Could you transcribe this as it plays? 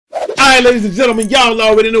Alright, ladies and gentlemen, y'all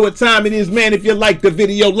already know what time it is, man. If you like the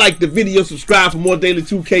video, subscribe for more daily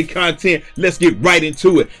 2K content. Let's get right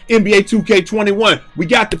into it. NBA 2K21, we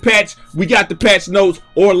got the patch notes,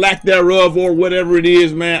 or lack thereof, or whatever it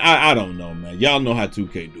is, man. I don't know, man. Y'all know how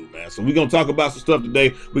 2K do, man. So we're gonna talk about some stuff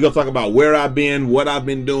today. We're gonna talk about where I've been, what I've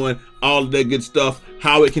been doing, all of that good stuff,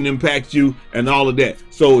 how it can impact you, and all of that.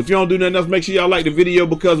 So if you don't do nothing else, make sure y'all like the video,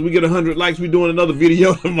 because we get 100 likes, we're doing another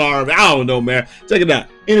video tomorrow. I don't know, man. Check it out.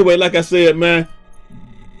 Anyway, like I said, man,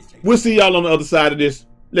 we'll see y'all on the other side of this.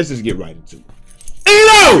 Let's just get right into it.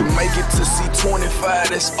 Make it to C25,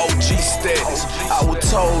 that's OG status. I was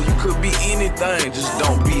told you could be anything, just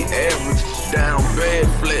don't be average. Down bad,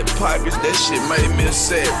 flat pipers, that shit made me a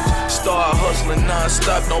savage. Start hustling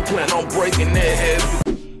non-stop, don't plan on breaking that habit.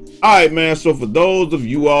 Alright, man, so for those of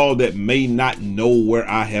you all that may not know where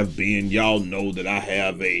I have been, y'all know that I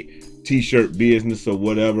have a t-shirt business or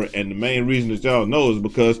whatever, and the main reason that y'all know is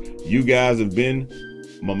because you guys have been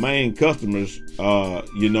my main customers.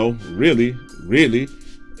 You know, really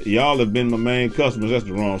y'all have been my main customers. That's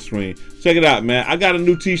the wrong screen. Check it out, man. I got a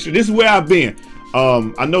new t-shirt. This is where I've been.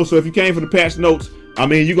 I know, so if you came for the patch notes, I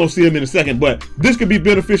mean, you're gonna see them in a second, but this could be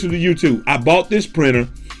beneficial to you too. I bought this printer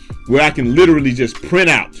where I can literally just print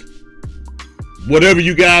out whatever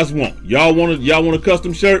you guys want. Y'all want a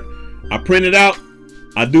custom shirt? I print it out.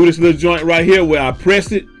 I do this little joint right here where I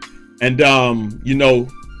press it, and you know,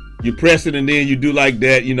 you press it and then you do like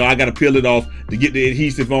that. You know, I gotta peel it off to get the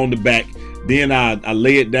adhesive on the back. Then I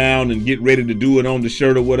lay it down and get ready to do it on the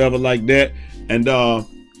shirt or whatever like that. And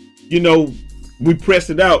you know, we press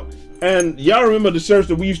it out. And y'all remember the shirts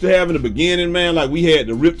that we used to have in the beginning, man? Like we had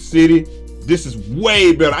the Ripped City. This is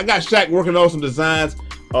way better. I got Shaq working on some designs.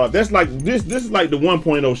 That's like this is like the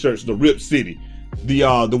 1.0 shirts, the Ripped City.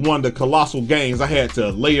 The Colossal Games, I had to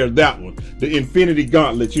layer that one. The Infinity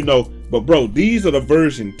Gauntlet, you know. But bro, these are the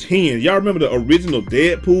version 10. Y'all remember the original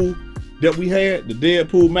Deadpool that we had, the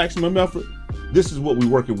Deadpool maximum effort? This is what we're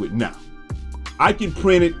working with now. I can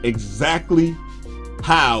print it exactly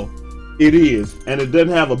how it is, and it doesn't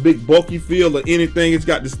have a big bulky feel or anything. It's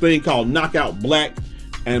got this thing called Knockout Black.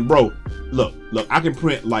 And bro, look, I can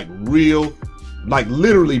print like real, like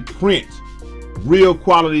literally print real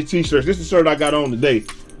quality t-shirts. This is the shirt I got on today.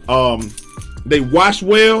 They wash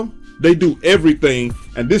well, they do everything,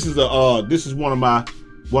 and this is one of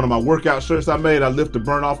my workout shirts I made. I lift the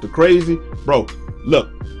burn off the crazy. Bro, look,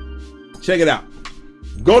 check it out.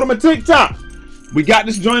 Go to my TikTok. We got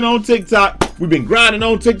this joint on TikTok. We've been grinding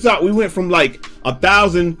on TikTok. We went from like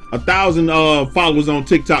 1,000 followers on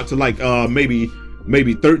TikTok to like maybe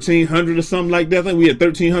 1,300 or something like that. I think we had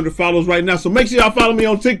 1,300 followers right now. So make sure y'all follow me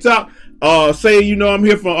on TikTok. Say, you know, I'm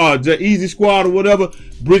here for the Eazy Squad or whatever.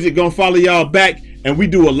 Bridget gonna follow y'all back, and we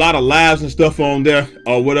do a lot of lives and stuff on there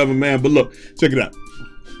or whatever, man. But look, check it out.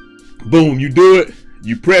 Boom, you do it,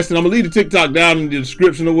 you press it. I'm gonna leave the TikTok down in the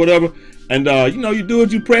description or whatever. And you know, you do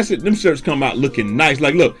it, you press it, them shirts come out looking nice.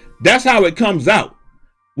 Like, look, that's how it comes out.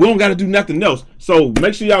 We don't gotta do nothing else. So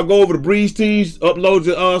make sure y'all go over to Breeze Tees, upload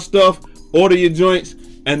your stuff, order your joints,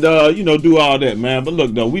 and you know, do all that, man. But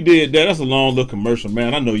look though, we did that. That's a long little commercial,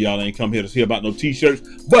 man. I know y'all ain't come here to hear about no t-shirts,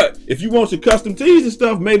 but if you want your custom tees and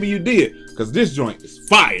stuff, maybe you did, because this joint is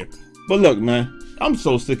fire. But look, man, I'm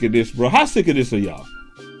so sick of this, bro. How sick of this are y'all?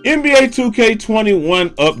 NBA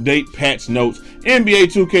 2K21 update patch notes. NBA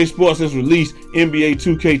 2K Sports has released NBA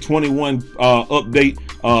 2K21 update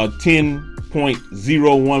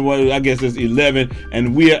 10.01. Well, I guess it's 11,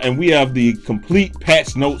 and we have the complete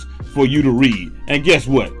patch notes for you to read. And guess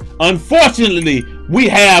what? Unfortunately, we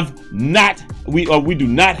do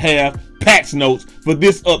not have patch notes for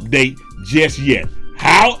this update just yet.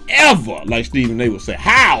 However, like Stephen A would say,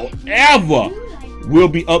 however, we'll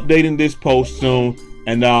be updating this post soon,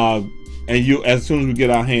 and you, as soon as we get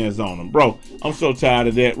our hands on them. Bro, I'm so tired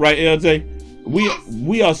of that, right, LJ?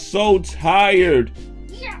 We are so tired.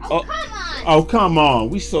 Yeah, come on.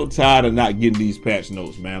 We so tired of not getting these patch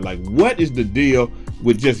notes, man. Like, what is the deal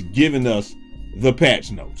with just giving us the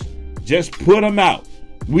patch notes? Just put them out.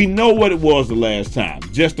 We know what it was the last time.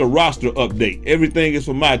 Just a roster update. Everything is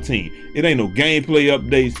for my team. It ain't no gameplay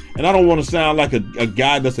updates. And I don't want to sound like a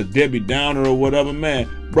guy that's a Debbie Downer or whatever, man.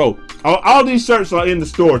 Bro, all these shirts are in the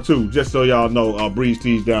store too, just so y'all know. Breeze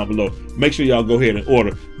Tees down below. Make sure y'all go ahead and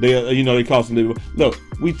order. They, you know, they cost a little. Look,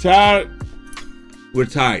 we tired. We're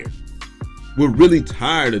tired. We're really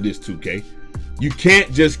tired of this 2K. You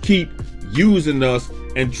can't just keep using us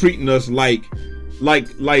and treating us like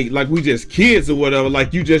we just kids or whatever.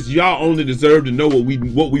 Like y'all only deserve to know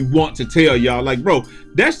what we want to tell y'all. Like, bro,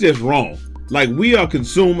 that's just wrong. Like, we are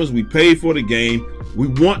consumers. We pay for the game. We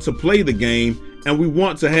want to play the game, and we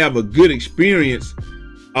want to have a good experience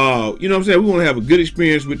You know what I'm saying? We want to have a good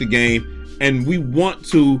experience with the game, and we want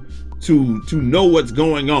to know what's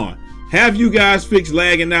going on. Have you guys fixed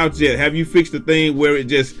lagging out yet? Have you fixed the thing where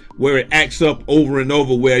it acts up over and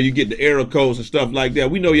over, where you get the error codes and stuff like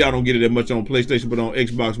that? We know y'all don't get it that much on PlayStation, but on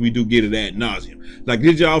Xbox we do get it ad nauseum. Like,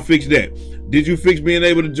 did y'all fix that? Did you fix being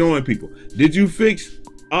able to join people? Did you fix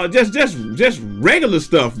just regular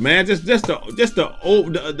stuff, man? Just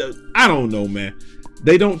the I don't know, man.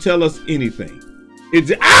 They don't tell us anything.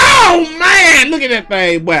 It's, oh man, look at that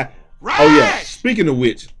thing, boy. Right. Oh yeah. Speaking of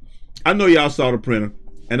which, I know y'all saw the printer,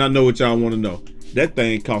 and I know what y'all want to know. That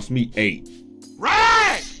thing cost me $8.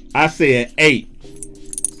 Right. I said 8.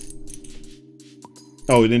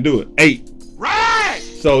 Oh, it didn't do it. 8. Right.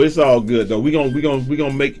 So it's all good though. We gonna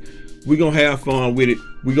have fun with it.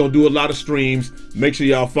 We gonna do a lot of streams. Make sure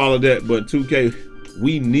y'all follow that. But 2K,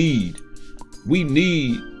 we need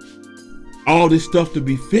all this stuff to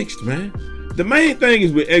be fixed, man. The main thing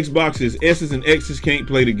is with Xbox is S's and X's can't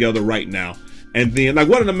play together right now. And then, like,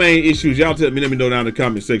 one of the main issues, y'all let me know down in the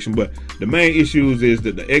comment section, but the main issues is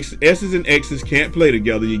that the S's and X's can't play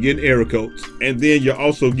together. You're getting error codes, and then you're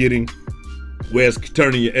also getting where it's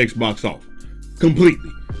turning your Xbox off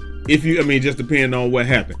completely. If you, I mean, just depending on what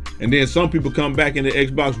happened. And then some people come back and the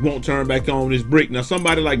Xbox won't turn back on this brick. Now,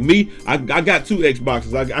 somebody like me, I got 2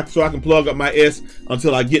 Xboxes, so I can plug up my S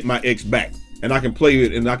until I get my X back, and I can play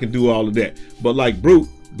it and I can do all of that. But like Brute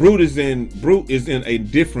is in a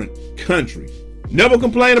different country. Never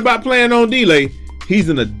complain about playing on delay. He's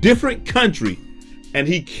in a different country, and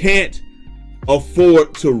he can't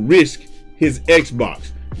afford to risk his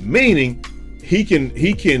Xbox. Meaning, he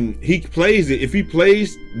plays it. If he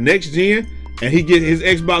plays next gen and his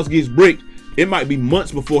Xbox gets bricked, it might be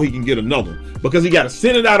months before he can get another one, because he got to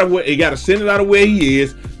send it out of where he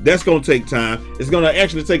is. That's gonna take time. It's gonna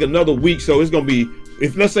actually take another week. So it's gonna be,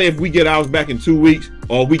 let's say if we get ours back in 2 weeks,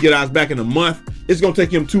 or we get ours back in a month, it's gonna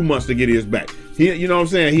take him 2 months to get his back. You know what I'm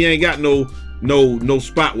saying? He ain't got no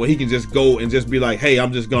spot where he can just go and just be like, hey,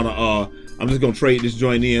 I'm just gonna trade this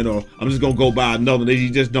joint in, or I'm just gonna go buy another. He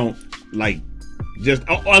just don't like. Just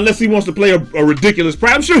unless he wants to play a ridiculous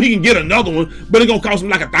price. I'm sure he can get another one, but it's gonna cost him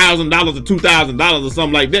like $1,000 or $2,000 or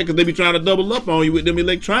something like that, because they be trying to double up on you with them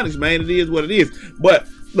electronics, man. It is what it is. But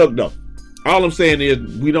look though, all I'm saying is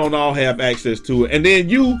we don't all have access to it. And then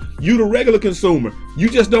you the regular consumer, you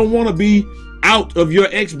just don't want to be out of your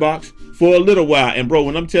Xbox for a little while. And bro,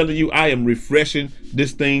 when I'm telling you, I am refreshing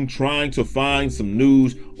this thing, trying to find some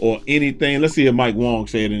news or anything. Let's see if Mike Wong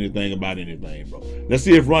said anything about anything, bro. Let's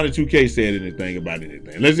see if Ronnie2K said anything about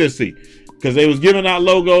anything. Let's just see. Because they was giving out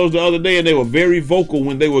logos the other day, and they were very vocal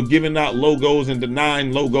when they were giving out logos and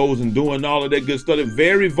denying logos and doing all of that good stuff. They're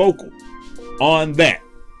very vocal on that.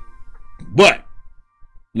 But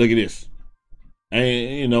look at this. And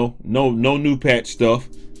you know, no new patch stuff.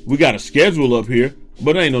 We got a schedule up here,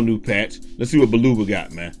 but ain't no new patch. Let's see what Beluba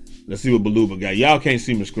got, man. Let's see what Beluba got. Y'all can't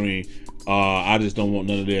see my screen. I just don't want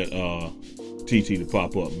none of that TT to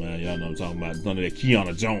pop up, man. Y'all know what I'm talking about. None of that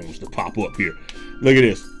Keanu Jones to pop up here. Look at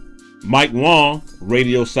this. Mike Wong,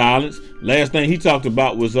 radio silence. Last thing he talked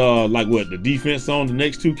about was like what, the defense on the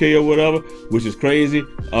next 2K or whatever, which is crazy.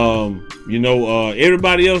 You know,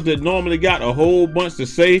 everybody else that normally got a whole bunch to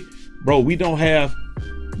say, bro, we don't have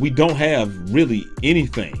really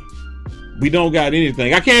anything. We don't got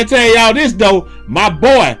anything. I can't tell y'all this though. My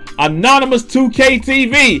boy, Anonymous 2K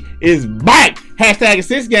TV is back. Hashtag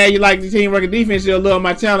assist guy. You like the team working defense? You'll love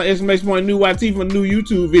my channel. Exclamation point new YT for a new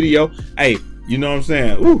YouTube video. Hey, you know what I'm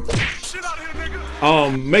saying? Ooh.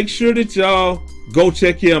 Make sure that y'all go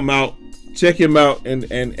check him out. Check him out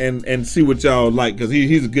and see what y'all like, because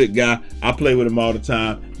he's a good guy. I play with him all the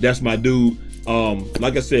time. That's my dude.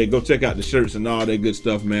 Like I said, go check out the shirts and all that good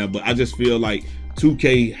stuff, man. But I just feel like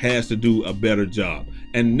 2K has to do a better job.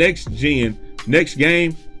 And next game,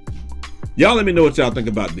 y'all let me know what y'all think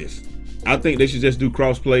about this. I think they should just do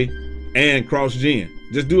crossplay and cross-gen.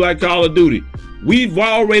 Just do like Call of Duty. We've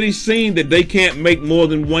already seen that they can't make more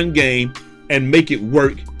than one game and make it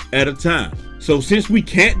work at a time. So since we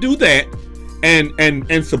can't do that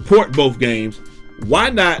and support both games, why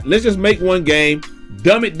not? Let's just make one game,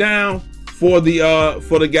 dumb it down for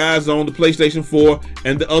the guys on the PlayStation 4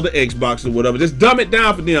 and the other Xbox or whatever. Just dumb it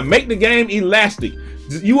down for them. Make the game elastic.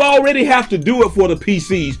 You already have to do it for the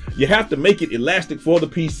PCs. You have to make it elastic for the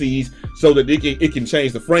PCs so that it can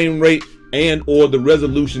change the frame rate and or the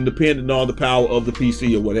resolution depending on the power of the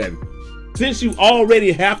PC or whatever. Since you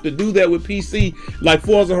already have to do that with PC, like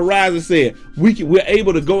Forza Horizon said, we're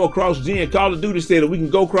able to go across gen. Call of Duty said that we can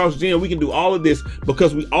go across gen. We can do all of this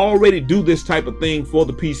because we already do this type of thing for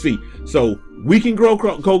the PC. So we can go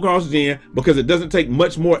across gen because it doesn't take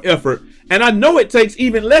much more effort. And I know it takes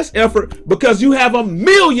even less effort because you have a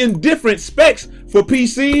million different specs for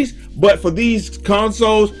PCs, but for these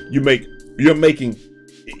consoles, you're making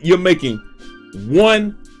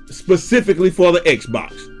one specifically for the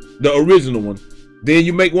Xbox, the original one. Then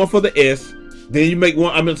you make one for the S. Then you make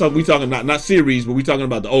one. We talking not series, but we talking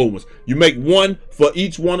about the old ones. You make one for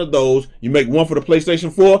each one of those. You make one for the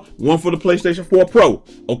PlayStation 4, one for the PlayStation 4 Pro.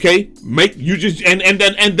 Okay,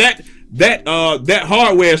 that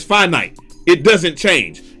hardware is finite. It doesn't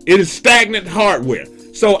change. It is stagnant hardware.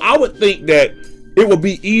 So I would think that it would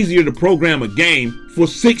be easier to program a game for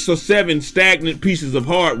 6 or 7 stagnant pieces of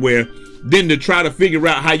hardware than to try to figure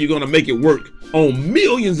out how you're going to make it work on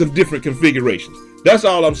millions of different configurations. That's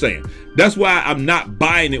all I'm saying. That's why I'm not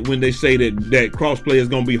buying it when they say that crossplay is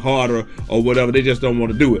going to be harder or whatever. They just don't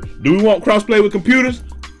want to do it. Do we want crossplay with computers?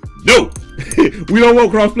 No. We don't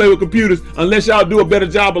want crossplay with computers unless y'all do a better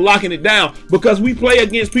job of locking it down, because we play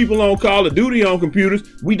against people on Call of Duty on computers.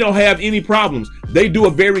 We don't have any problems. They do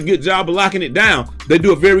a very good job of locking it down. They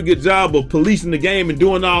do a very good job of policing the game and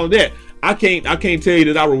doing all of that. I can't tell you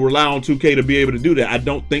that I will rely on 2K to be able to do that. I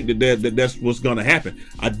don't think that's what's going to happen.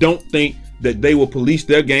 I don't think that they will police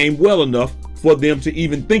their game well enough for them to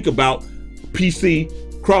even think about PC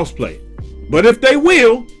crossplay. But if they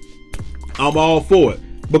will, I'm all for it.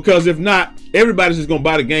 Because if not, everybody's just gonna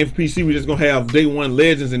buy the game for PC. We're just gonna have day one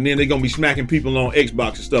legends, and then they're gonna be smacking people on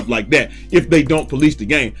Xbox and stuff like that if they don't police the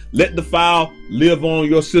game. Let the file live on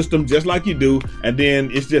your system just like you do, and then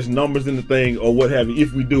it's just numbers in the thing or what have you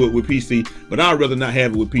if we do it with PC. But I'd rather not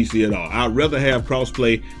have it with PC at all. I'd rather have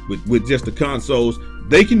crossplay with just the consoles.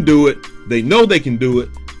 They can do it. They know they can do it.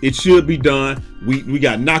 It should be done. We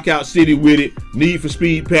got Knockout City with it. Need for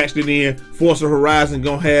Speed patched it in. Forza Horizon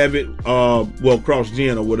gonna have it. Well, cross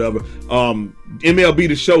gen or whatever. MLB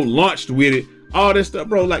The Show launched with it. All this stuff,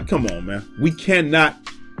 bro. Like, come on, man. We cannot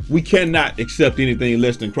accept anything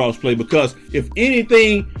less than crossplay, because if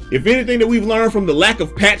anything that we've learned from the lack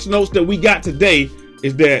of patch notes that we got today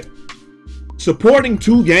is that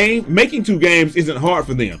making two games isn't hard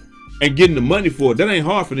for them. And getting the money for it, that ain't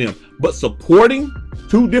hard for them. But supporting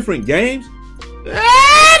 2 different games,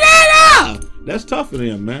 that's tough for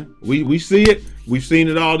them, man. We see it. We've seen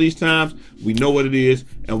it all these times. We know what it is,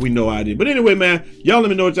 and we know how it is. But anyway, man, y'all let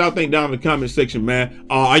me know what y'all think down in the comment section, man.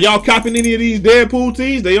 Are y'all copping any of these Deadpool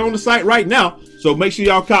tees? They on the site right now, so make sure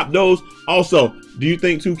y'all cop those. Also, do you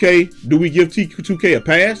think 2K, do we give 2K a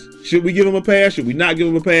pass? Should we give them a pass? Should we not give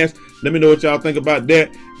them a pass? Let me know what y'all think about that.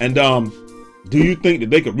 And do you think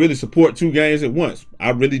that they could really support 2 games at once?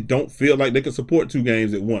 I really don't feel like they could support 2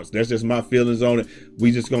 games at once. That's just my feelings on it.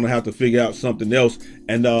 We just gonna have to figure out something else.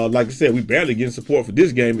 And like I said, we barely getting support for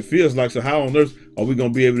this game. It feels like, so how on earth are we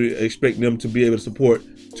gonna be able to expect them to be able to support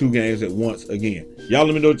 2 games at once again? Y'all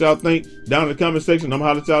let me know what y'all think down in the comment section. I'm gonna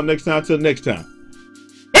holler at y'all next time. Till next time,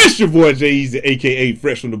 it's your boy Eazy, aka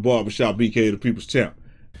Fresh from the Barbershop, BK the People's Champ.